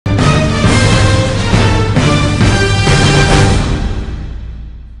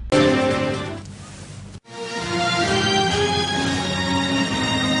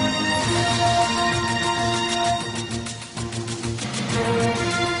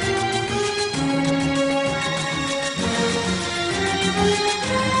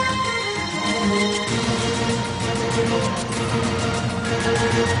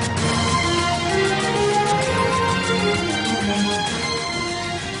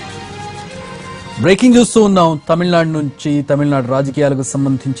Breaking చూస్తూ ఉన్నాం. తమిళనాడు రాజకీయాలకు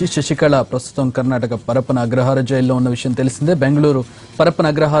సంబంధించి శశికళ ప్రస్తుతం కర్ణాటక పరప్పన అగ్రహార జైల్లో ఉన్న విషయం తెలిసిందే. బెంగళూరు పరప్పన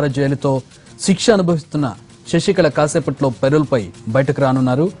అగ్రహార జైలుతో శిక్ష అనుభవిస్తున్న శశికళ కాసేపట్లో పెరోల్పై బయటకు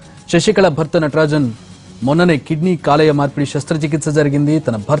రానున్నారు. శశికళ భర్త నటరాజన్ మొన్ననే కిడ్నీ కాలేయ మార్పిడి శస్త్రచికిత్స జరిగింది.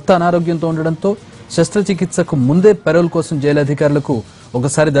 తన భర్త అనారోగ్యంతో ఉండడంతో శస్త్రచికిత్సకు ముందే పెరోల్ కోసం జైలు అధికారులకు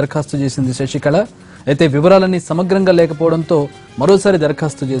ఒకసారి దరఖాస్తు చేసింది శశికళ. అయితే వివరాలన్నీ సమగ్రంగా లేకపోవడంతో మరోసారి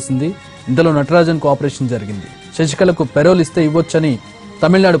దరఖాస్తు చేసింది. ఇందులో నటరాజన్ కు ఆపరేషన్ జరిగింది. శశికళకు పెరోల్ ఇస్తే ఇవ్వొచ్చని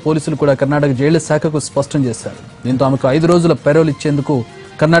తమిళనాడు పోలీసులు కూడా కర్ణాటక జైళ్ల శాఖకు స్పష్టం చేశారు. దీంతో ఆమెకు 5 రోజుల పెరోల్ ఇచ్చేందుకు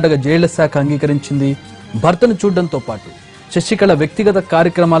కర్ణాటక జైళ్ల శాఖ అంగీకరించింది. భర్తను చూడడంతో పాటు శశికళ వ్యక్తిగత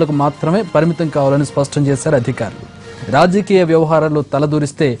కార్యక్రమాలకు మాత్రమే పరిమితం కావాలని స్పష్టం చేశారు అధికారులు. రాజకీయ వ్యవహారాల్లో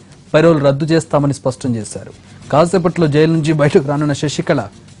తలదూరిస్తే పెరోల్ రద్దు చేస్తామని స్పష్టం చేశారు. కాసేపట్లో జైలు నుంచి బయటకు రానున్న శశికళ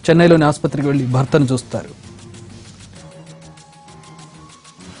చెన్నైలోని ఆసుపత్రికి వెళ్లి భర్తను చూస్తారు.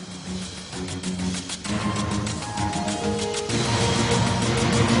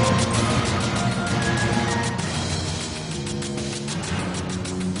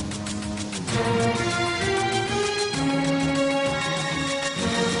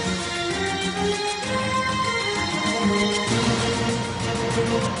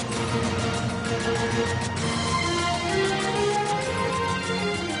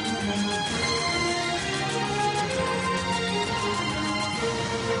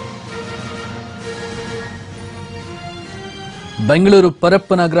 బెంగళూరు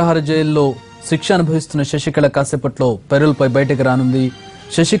పరప్పన అగ్రహార జైల్లో శిక్ష అనుభవిస్తున్న శశికళ కాసేపట్లో పెరోల్పై బయటకు రానుంది.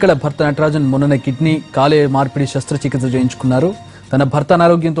 శశికళ భర్త నటరాజన్ మొన్ననే కిడ్నీ కాలేయ మార్పిడి శస్త్రచికిత్స చేయించుకున్నారు. తన భర్త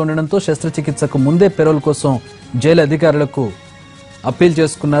అనారోగ్యంతో ఉండడంతో శస్త్రచికిత్సకు ముందే పెరోల్ కోసం జైలు అధికారులకు అప్పీల్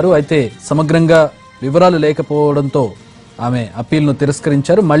చేసుకున్నారు. అయితే సమగ్రంగా వివరాలు లేకపోవడంతో ఆమె అప్పీల్ను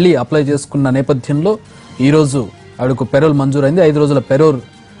తిరస్కరించారు. మళ్లీ అప్లై చేసుకున్న నేపథ్యంలో ఈరోజు ఆవిడకు పెరోల్ మంజూరైంది. 5 రోజుల పెరోల్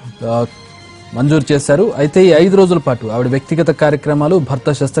మంజూరు చేశారు. అయితే ఈ 5 రోజుల పాటు ఆవిడ వ్యక్తిగత కార్యక్రమాలు, భర్త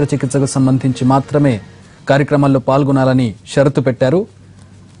శస్త్రచికిత్సకు సంబంధించి మాత్రమే కార్యక్రమాల్లో పాల్గొనాలని షరతు పెట్టారు.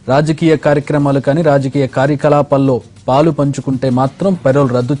 రాజకీయ కార్యక్రమాలు కానీ రాజకీయ కార్యకలాపాల్లో పాలు పంచుకుంటే మాత్రం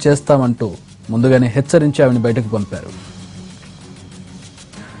పెరోల్ రద్దు చేస్తామంటూ ముందుగానే హెచ్చరించి ఆవిడని బయటకు పంపారు.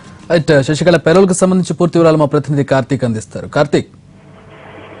 అయితే శశికళ పెరోల్ కు సంబంధించి పూర్తి వివరాలు మా ప్రతినిధి కార్తీక్ అందిస్తారు. కార్తీక్,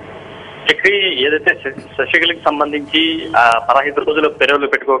 ఏదైతే శశికళకి సంబంధించి 15 రోజులు పెరోలు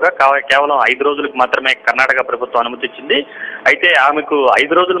పెట్టుకోగా కేవలం 5 రోజులకు మాత్రమే కర్ణాటక ప్రభుత్వం అనుమతి ఇచ్చింది. అయితే ఆమెకు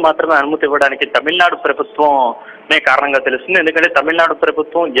 5 రోజులు మాత్రమే అనుమతి ఇవ్వడానికి తమిళనాడు ప్రభుత్వమే కారణంగా తెలుస్తుంది. ఎందుకంటే తమిళనాడు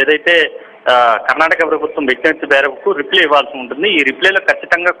ప్రభుత్వం ఏదైతే కర్ణాటక ప్రభుత్వం విజ్ఞప్తి మేరకు రిప్లై ఇవ్వాల్సి ఉంటుంది. ఈ రిప్లైలో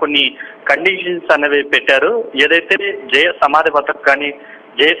ఖచ్చితంగా కొన్ని కండిషన్స్ అనేవి పెట్టారు. ఏదైతే జయ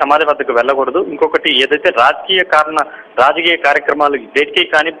సమాధి వద్దకు వెళ్ళకూడదు, ఇంకొకటి ఏదైతే రాజకీయ కార్యక్రమాలు దేనికి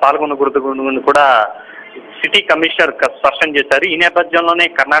కానీ పాల్గొనకూడదు కూడా సిటీ కమిషనర్ స్పష్టం చేశారు. ఈ నేపథ్యంలోనే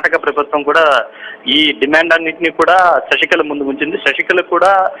కర్ణాటక ప్రభుత్వం కూడా ఈ డిమాండ్ అన్నింటినీ కూడా శశికళ ముందు ఉంచింది. శశికళ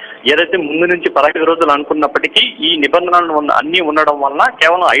కూడా ఏదైతే ముందు నుంచి 15 రోజులు అనుకున్నప్పటికీ ఈ నిబంధనలు అన్ని ఉండడం వలన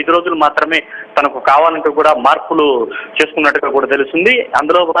కేవలం 5 రోజులు మాత్రమే తనకు కావాలంటూ కూడా మార్పులు చేసుకున్నట్టుగా కూడా తెలుస్తుంది.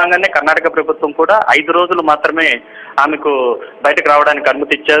 అందులో భాగంగానే కర్ణాటక ప్రభుత్వం కూడా 5 రోజులు మాత్రమే ఆమెకు బయటకు రావడానికి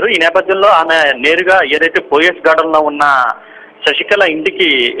అనుమతి ఇచ్చారు. ఈ నేపథ్యంలో ఆమె నేరుగా ఏదైతే పోయస్ గార్డెన్ లో ఉన్న శశికళ ఇంటికి,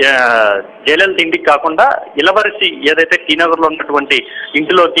 జయలలిత ఇంటికి కాకుండా ఇలవరసి ఏదైతే టీనగర్ లో ఉన్నటువంటి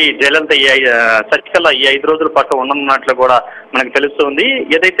ఇంటిలోకి శశికళ ఈ 5 రోజుల పాటు ఉండనున్నట్లు కూడా మనకు తెలుస్తుంది.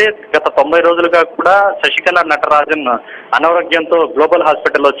 ఏదైతే గత 90 రోజులుగా కూడా శశికళ నటరాజన్ అనారోగ్యంతో గ్లోబల్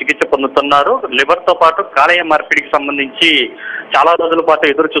హాస్పిటల్లో చికిత్స పొందుతున్నారు. లివర్ తో పాటు కాలేయ మార్పిడికి సంబంధించి చాలా రోజుల పాటు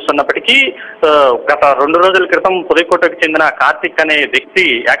ఎదురు చూస్తున్నప్పటికీ గత 2 రోజుల క్రితం పుదుకోటకు చెందిన కార్తిక్ అనే వ్యక్తి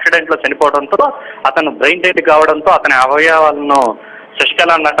యాక్సిడెంట్ లో చనిపోవడంతో అతను బ్రెయిన్ డెడ్ కావడంతో అతని అవయవాలను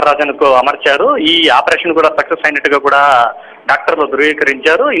శశికళ నటరాజన్ కు అమర్చారు. ఈ ఆపరేషన్ కూడా సక్సెస్ అయినట్టుగా కూడా డాక్టర్లు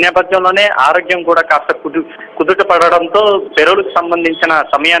ధృవీకరించారు. ఈ నేపథ్యంలోనే ఆరోగ్యం కూడా కాస్త కుదుట పడడంతో పెరోలుకు సంబంధించిన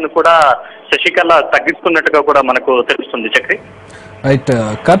సమయాన్ని కూడా శశికళ తగ్గిస్తున్నట్టుగా కూడా మనకు తెలుస్తుంది. చక్రి, రైట్.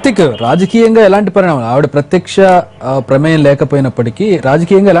 కార్తిక్, రాజకీయంగా ఎలాంటి పరిణామాలు, ఆవిడ ప్రత్యక్ష ప్రమేయం లేకపోయినప్పటికీ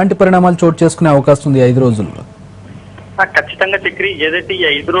రాజకీయంగా ఎలాంటి పరిణామాలు చోటు చేసుకునే అవకాశం ఉంది 5 రోజుల్లో? ఖచ్చితంగా చక్రి, ఏదైతే ఈ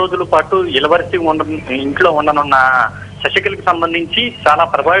 5 రోజుల పాటు ఇలవరసి ఇంట్లో ఉండనున్న శశికళకి సంబంధించి చాలా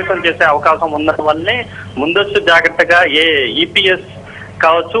ప్రభావితం చేసే అవకాశం ఉండడం వల్లే ముందస్తు జాగ్రత్తగా ఈపీఎస్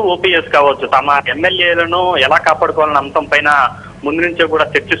కావచ్చు, ఓపీఎస్ కావచ్చు, తమ ఎమ్మెల్యేలను ఎలా కాపాడుకోవాలన్న అంశం పైన ముందు నుంచే కూడా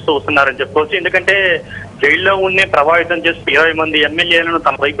చర్చిస్తూ వస్తున్నారని చెప్పుకోవచ్చు. ఎందుకంటే జైల్లో ఉండే ప్రభావితం చేసి 20 మంది ఎమ్మెల్యేలను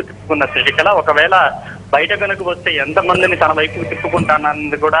తన వైపు తిప్పుకున్న శశికళ ఒకవేళ బయట కనుక వస్తే ఎంతమందిని తన వైపు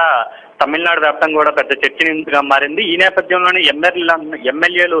తిప్పుకుంటానన్నది కూడా తమిళనాడు వ్యాప్తంగా కూడా పెద్ద చర్చనీయాంశంగా మారింది. ఈ నేపథ్యంలోనే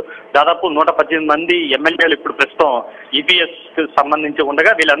ఎమ్మెల్యేలు దాదాపు 118 మంది ఎమ్మెల్యేలు ఇప్పుడు ప్రస్తుతం ఈపీఎస్ కు సంబంధించి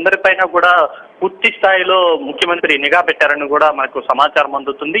ఉండగా వీళ్ళందరిపైన కూడా పూర్తి స్థాయిలో ముఖ్యమంత్రి నిఘా పెట్టారని కూడా మనకు సమాచారం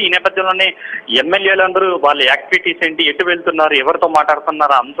అందుతుంది. ఈ నేపథ్యంలోనే ఎమ్మెల్యేలందరూ వాళ్ళ యాక్టివిటీస్ ఏంటి, ఎటు వెళ్తున్నారు, ఎవరితో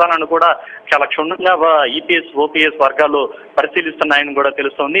మాట్లాడుతున్నారు అంశాలను కూడా చాలా క్షుణ్ణంగా ఈపీఎస్ ఓపీఎస్ వర్గాలు పరిశీలిస్తున్నాయని కూడా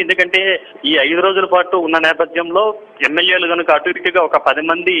తెలుస్తోంది. ఎందుకంటే ఈ 5 రోజుల పాటు ఉన్న నేపథ్యంలో ఎమ్మెల్యేలు కనుక అటు ఇటుగా ఒక 10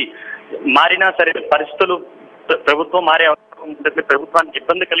 మంది మారినా సరే పరిస్థితులు ప్రభుత్వం మారే అవకాశం ఉంటుంది, ప్రభుత్వానికి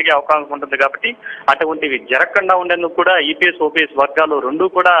ఇబ్బంది కలిగే అవకాశం ఉంటుంది. కాబట్టి అటువంటివి జరగకుండా ఉండేందుకు కూడా ఈపీఎస్ ఓపీఎస్ వర్గాలు రెండూ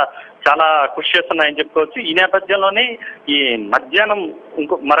కూడా చాలా కృషి చేస్తున్నాయని చెప్పుకోవచ్చు. ఈ నేపథ్యంలోనే ఈ మధ్యాహ్నం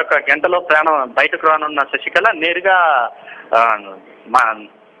మరొక గంటలో ప్రాణం బయటకు రానున్న శశికళ నేరుగా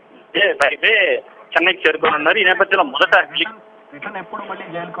చెన్నైకి చేరుకోనున్నారు. ఈ నేపథ్యంలో మొదట ఎప్పుడు మళ్ళీ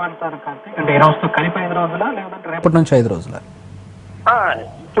జైలుకు వెళ్తారు కార్తీక్? అంటే ఈ రోజుతో కలిపి 5 రోజులా లేదంటే రేపటి నుంచి 5 రోజుల?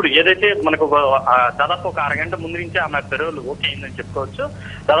 ఇప్పుడు ఏదైతే మనకు దాదాపు ఒక అరగంట ముందు నుంచి ఆమె పెరోల్ ఓకే అయిందని చెప్పుకోవచ్చు.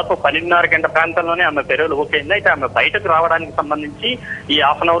 దాదాపు 12:30 గంట ప్రాంతంలోనే ఆమె పెరోల్ ఓకే అయింది. అయితే ఆమె బయటకు రావడానికి సంబంధించి ఈ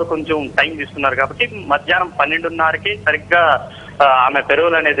హాఫ్ అన్ అవర్ కొంచెం టైం తీసుకున్నారు కాబట్టి మధ్యాహ్నం 12:30కి సరిగ్గా ఆమె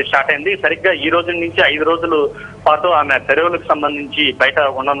పెరోల్ అనేది స్టార్ట్ అయింది. సరిగ్గా ఈ రోజు నుంచి 5 రోజుల పాటు ఆమె పెరోల్కి సంబంధించి బయట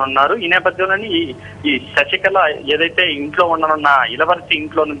ఉండనున్నారు. ఈ నేపథ్యంలోని ఈ శశికళ ఏదైతే ఇంట్లో ఉండనున్న ఇలవరసి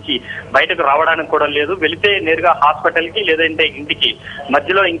ఇంట్లో నుంచి బయటకు రావడానికి కూడా లేదు. వెళితే నేరుగా హాస్పిటల్ కి లేదంటే ఇంటికి,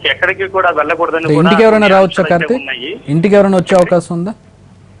 మధ్యలో ఇంకెక్కడికి కూడా వెళ్ళకూడదని ఇంటికి ఎవరైనా రావచ్చా కార్తీక్? ఇంటికి ఎవరైనా వచ్చే అవకాశం ఉందా?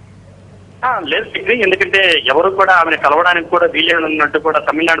 లేదు డిగ్రీ, ఎందుకంటే ఎవరు కూడా ఆమెను కలవడానికి కూడా వీలేనున్నట్టు కూడా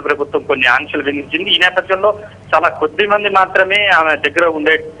తమిళనాడు ప్రభుత్వం కొన్ని ఆంక్షలు విధించింది. ఈ నేపథ్యంలో చాలా కొద్ది మంది మాత్రమే ఆమె దగ్గర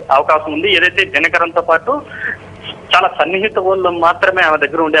ఉండే అవకాశం ఉంది. ఏదైతే దినకరంతో పాటు చాలా సన్నిహిత వాళ్ళు మాత్రమే ఆమె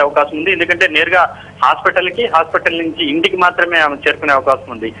దగ్గర ఉండే అవకాశం ఉంది. ఎందుకంటే నేరుగా హాస్పిటల్ నుంచి ఇంటికి మాత్రమే ఆమె చేరుకునే అవకాశం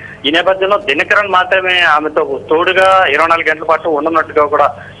ఉంది. ఈ నేపథ్యంలో దినకరన్ మాత్రమే ఆమెతో తోడుగా 24 గంటల పాటు ఉండనున్నట్టుగా కూడా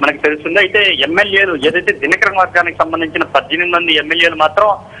మనకు తెలుస్తుంది. అయితే ఎమ్మెల్యేలు ఏదైతే దినకరన్ వర్గానికి సంబంధించిన 18 మంది ఎమ్మెల్యేలు మాత్రం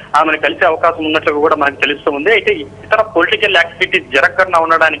ఆమెను కలిసే అవకాశం ఉన్నట్లుగా కూడా మనకు తెలుస్తూ ఉంది. అయితే ఇతర పొలిటికల్ యాక్టివిటీస్ జరగకుండా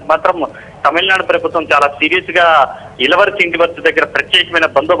ఉండడానికి మాత్రం తమిళనాడు ప్రభుత్వం చాలా సీరియస్ గా ఇలవరసి ఇంటి వద్ద దగ్గర ప్రత్యేకమైన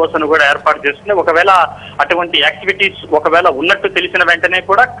బందోబస్తును కూడా ఏర్పాటు చేస్తుంది. ఒకవేళ అటువంటి యాక్టివిటీస్ ఒకవేళ ఉన్నట్టు తెలిసిన వెంటనే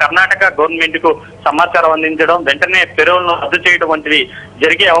కూడా కర్ణాటక గవర్నమెంట్ కు సమాచారం అందించడం, వెంటనే పెరోల్ను రద్దు చేయడం వంటివి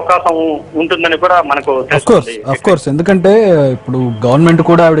జరిగే అవకాశం ఉంటుందని కూడా మనకు తెలుస్తుంది. ఆఫ్ కోర్స్, ఎందుకంటే ఇప్పుడు గవర్నమెంట్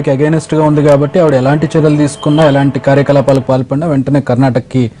కూడా ఆవిడకి అగైనెస్ట్ గా ఉంది కాబట్టి ఆవిడ ఎలాంటి చర్యలు తీసుకున్నా, ఎలాంటి కార్యకలాపాలకు పాల్పడినా వెంటనే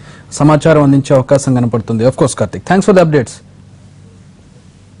కర్ణాటకకి సమాచారం అందించే అవకాశం కనపడుతుంది. Of course Karthik, thanks for the updates.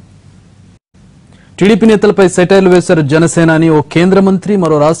 TDP నేతలపై సెటైర్లు వేశారు జనసేనాని. ఓ కేంద్ర మంత్రి,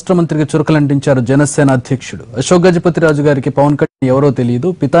 మరో రాష్ట్ర మంత్రికి చురకలంటించారు జనసేన అధ్యక్షుడు. అశోక్ గజపతిరాజు గారికి పవన్ కళ్యాణ్ ఎవరో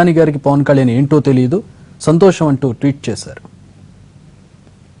తెలియదు, పితాని గారికి పవన్ కళ్యాణ్ ఏంటో తెలియదు, సంతోషం అంటూ ట్వీట్ చేశారు.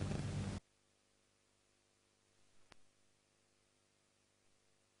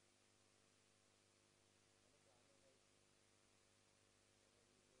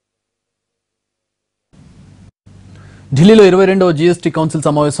 ఢిల్లీలో 22వ జీఎస్టీ కౌన్సిల్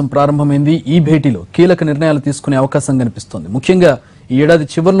సమావేశం ప్రారంభమైంది. ఈ భేటీలో కీలక నిర్ణయాలు తీసుకునే అవకాశం కనిపిస్తోంది. ముఖ్యంగా ఈ ఏడాది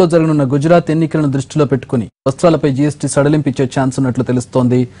చివరిలో జరగనున్న గుజరాత్ ఎన్నికలను దృష్టిలో పెట్టుకుని వస్త్రాలపై జీఎస్టీ సడలింపించే ఛాన్స్ ఉన్నట్లు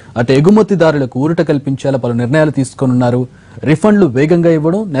తెలుస్తోంది. అటు ఎగుమతిదారులకు ఊరట కల్పించేలా పలు నిర్ణయాలు తీసుకోనున్నారు. రిఫండ్లు వేగంగా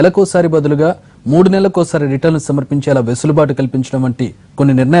ఇవ్వడం, నెలకోసారి బదులుగా 3 నెలలకోసారి రిటర్న్లు సమర్పించేలా వెసులుబాటు కల్పించడం వంటి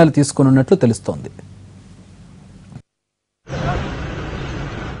కొన్ని నిర్ణయాలు తీసుకోనున్నట్లు తెలుస్తోంది.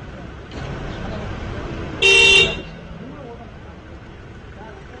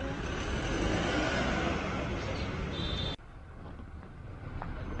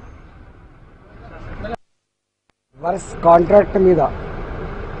 వర్స్ కాంట్రాక్ట్ మీద,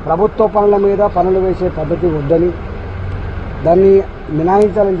 ప్రభుత్వ పనుల మీద పనులు వేసే పద్ధతి వద్దని, దాన్ని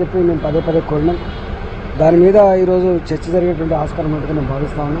మినహాయించాలని చెప్పి మేము పదే కోరినాం. దాని మీద ఈరోజు చర్చ జరిగేటువంటి ఆస్కారం ఉన్నట్టుగా మేము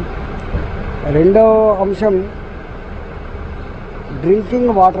భావిస్తా ఉన్నాం. రెండో అంశం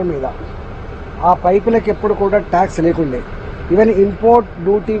డ్రింకింగ్ వాటర్ మీద. ఆ పైపులకు ఎప్పుడు కూడా ట్యాక్స్ లేకుండే, ఈవెన్ ఇంపోర్ట్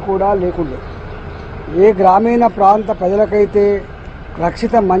డ్యూటీ కూడా లేకుండే. ఏ గ్రామీణ ప్రాంత ప్రజలకైతే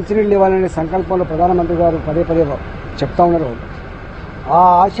రక్షిత మంచినీళ్ళు ఇవ్వాలనే సంకల్పంలో ప్రధానమంత్రి గారు పదే చెప్తా ఉన్నారు, ఆ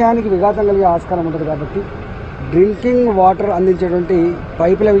ఆశయానికి విఘాతం కలిగే ఆస్కారం ఉంటుంది. కాబట్టి డ్రింకింగ్ వాటర్ అందించేటువంటి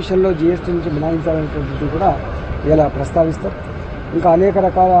పైపుల విషయంలో జీఎస్టీ నుంచి మినహాయించాలనేటువంటిది కూడా ఇలా ప్రస్తావిస్తాం. ఇంకా అనేక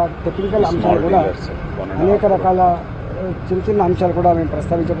రకాల టెక్నికల్ అంశాలు కూడా, అనేక రకాల చిన్న అంశాలు కూడా మేము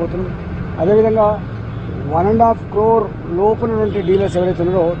ప్రస్తావించబోతున్నాం. అదేవిధంగా 1.5 crore లోపునటువంటి డీలర్స్ ఎవరైతే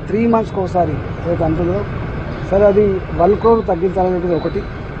ఉన్నారో 3 monthsకి ఒకసారి ఏదైతే అంటున్నారో సరే అది 1 crore తగ్గించాలనేది ఒకటి.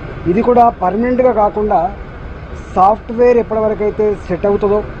 ఇది కూడా పర్మనెంట్గా కాకుండా సాఫ్ట్వేర్ ఎప్పటివరకైతే సెట్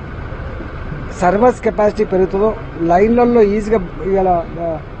అవుతుందో, సర్వర్స్ కెపాసిటీ పెరుగుతుందో, లైన్లలో ఈజీగా ఇలా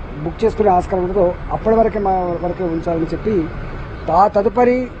బుక్ చేసుకునే ఆస్కారం ఉంటుందో అప్పటి వరకే ఉంచాలని చెప్పి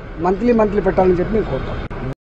తదుపరి మంత్లీ పెట్టాలని చెప్పి మేము కోరుతాం.